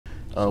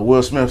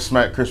Will Smith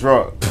smacked Chris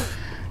Rock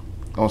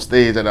on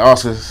stage at the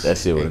Oscars. That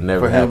shit would have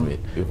never happened.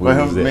 For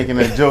him making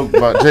a joke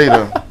about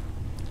Jada.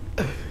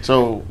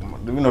 So,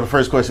 you know, the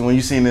first question, when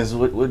you seen this,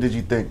 what did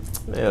you think?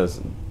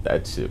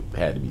 That shit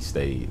had to be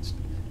staged.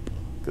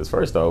 Because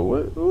first off,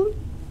 what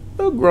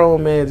a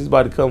grown man just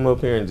about to come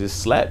up here and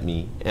just slap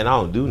me and I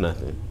don't do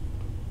nothing.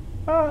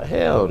 Oh,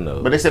 hell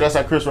no. But they said that's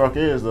how Chris Rock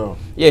is, though.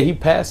 Yeah, he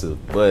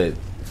passive, but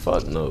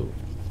fuck no.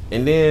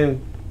 And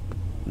then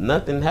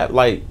nothing happened.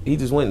 Like, he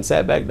just went and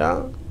sat back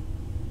down?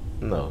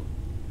 No.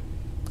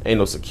 Ain't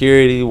no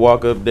security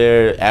walk up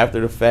there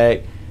after the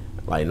fact.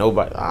 Like,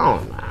 nobody.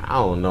 I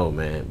don't know,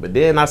 man. But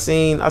then I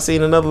seen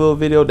another little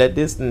video that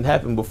this didn't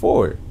happen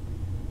before.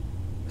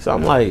 So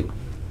I'm like,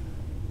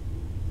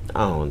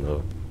 I don't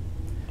know.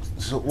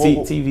 So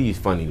TV is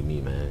funny to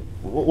me, man.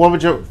 What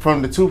would you,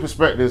 from the two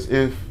perspectives,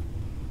 if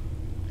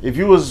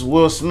you was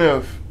Will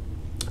Smith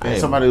and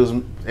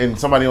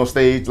somebody on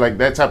stage like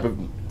that type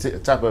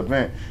of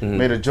event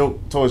made a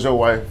joke towards your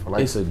wife,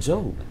 like, it's a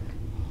joke,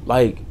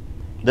 like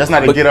that's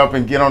not a get up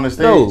and get on the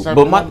stage. No,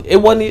 but it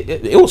wasn't.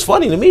 It was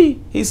funny to me.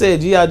 He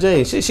said G.I.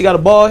 Jane, shit, she got a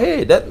bald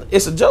head.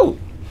 It's a joke.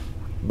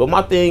 But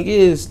my thing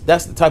is,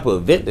 that's the type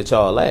of event that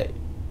y'all at.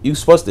 You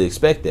supposed to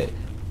expect that.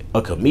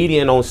 A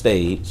comedian on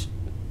stage,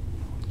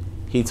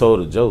 he told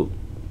a joke.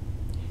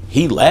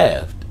 He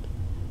laughed.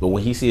 But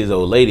when he see his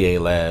old lady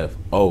ain't laugh,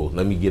 oh,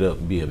 let me get up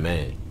and be a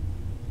man.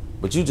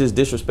 But you just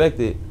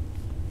disrespected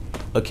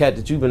a cat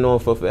that you've been knowing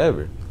for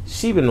forever.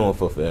 She been knowing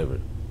for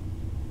forever.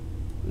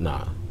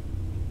 Nah.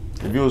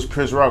 If you was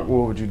Chris Rock,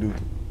 what would you do?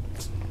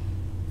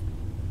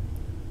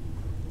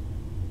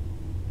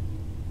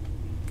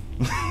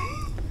 You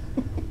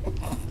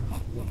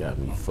got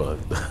me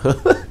fucked.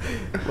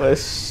 But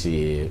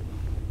shit.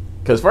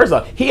 Because first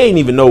off, he ain't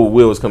even know what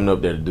Will was coming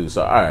up there to do.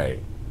 So, all right.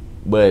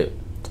 But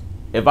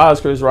if I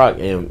was Chris Rock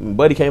and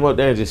Buddy came up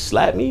there and just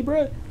slapped me,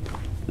 bro,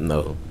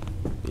 no.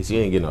 He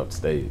ain't getting off the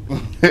stage.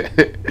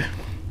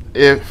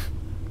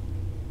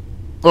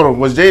 Hold on,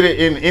 was Jada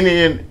in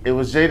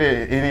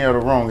any of the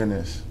wrong in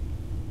this?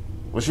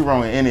 Was she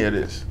wrong in any of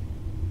this?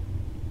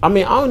 I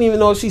mean, I don't even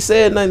know if she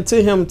said nothing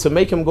to him to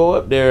make him go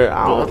up there.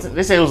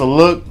 They say it was a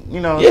look, you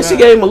know. Yeah, she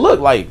gave him a look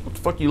like, what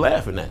the fuck you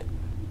laughing at?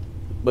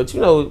 But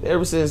you know,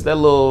 ever since that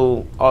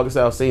little August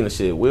Alsina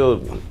shit, Will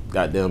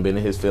goddamn been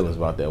in his feelings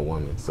about that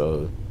woman.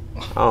 So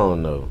I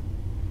don't know.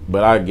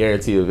 But I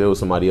guarantee if it was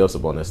somebody else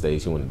up on that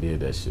stage, he wouldn't have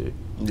did that shit.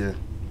 Yeah.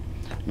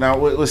 Now,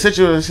 with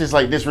situations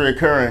like this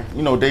reoccurring,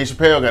 you know, Dave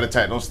Chappelle got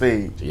attacked on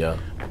stage. Yeah.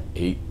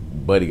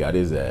 Buddy got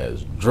his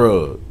ass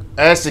drugged.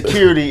 As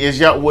security,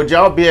 would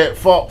y'all be at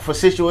fault for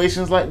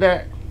situations like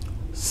that?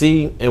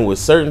 See, and with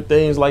certain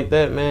things like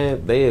that,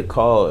 man, they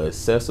call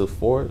excessive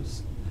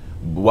force.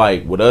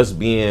 Like with us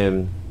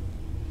being,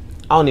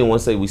 I don't even want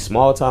to say we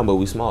small time, but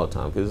we small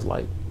time because it's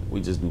like we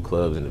just do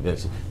clubs and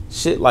events,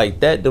 shit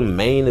like that. The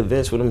main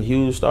events with them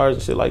huge stars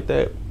and shit like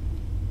that,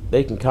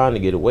 they can kind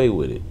of get away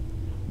with it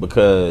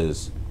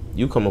because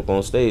you come up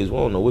on stage, we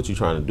don't know what you're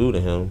trying to do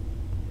to him,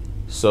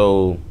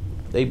 so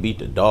they beat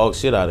the dog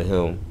shit out of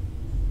him.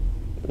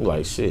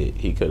 Like shit,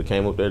 he could have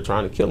came up there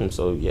trying to kill him.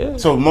 So yeah.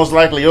 So most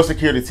likely your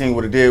security team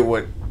would have did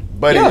what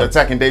Buddy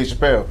attacking Dave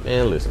Chappelle.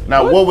 Man, listen.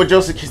 Now, what would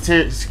your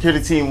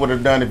security team would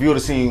have done if you would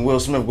have seen Will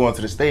Smith going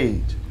to the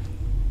stage?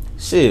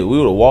 Shit, we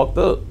would have walked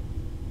up.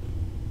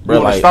 Bro,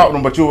 you would have stopped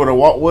him, but you would have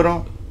walked with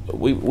him.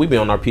 We be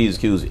on our P's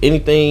and Q's.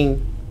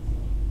 Anything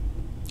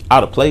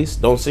out of place,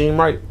 don't seem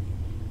right,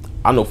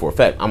 I know for a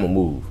fact I'm gonna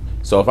move.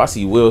 So if I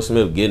see Will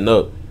Smith getting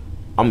up,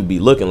 I'm gonna be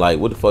looking like,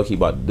 what the fuck he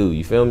about to do?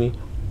 You feel me?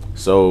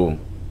 So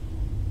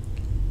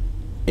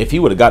if he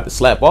would have got the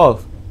slap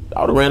off,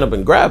 I would have ran up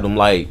and grabbed him.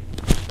 Like,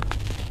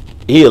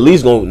 he at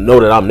least gonna know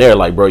that I'm there.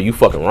 Like, bro, you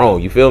fucking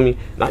wrong. You feel me?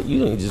 Not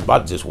you ain't just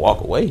about to just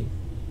walk away.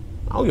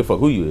 I don't give a fuck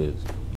who you is.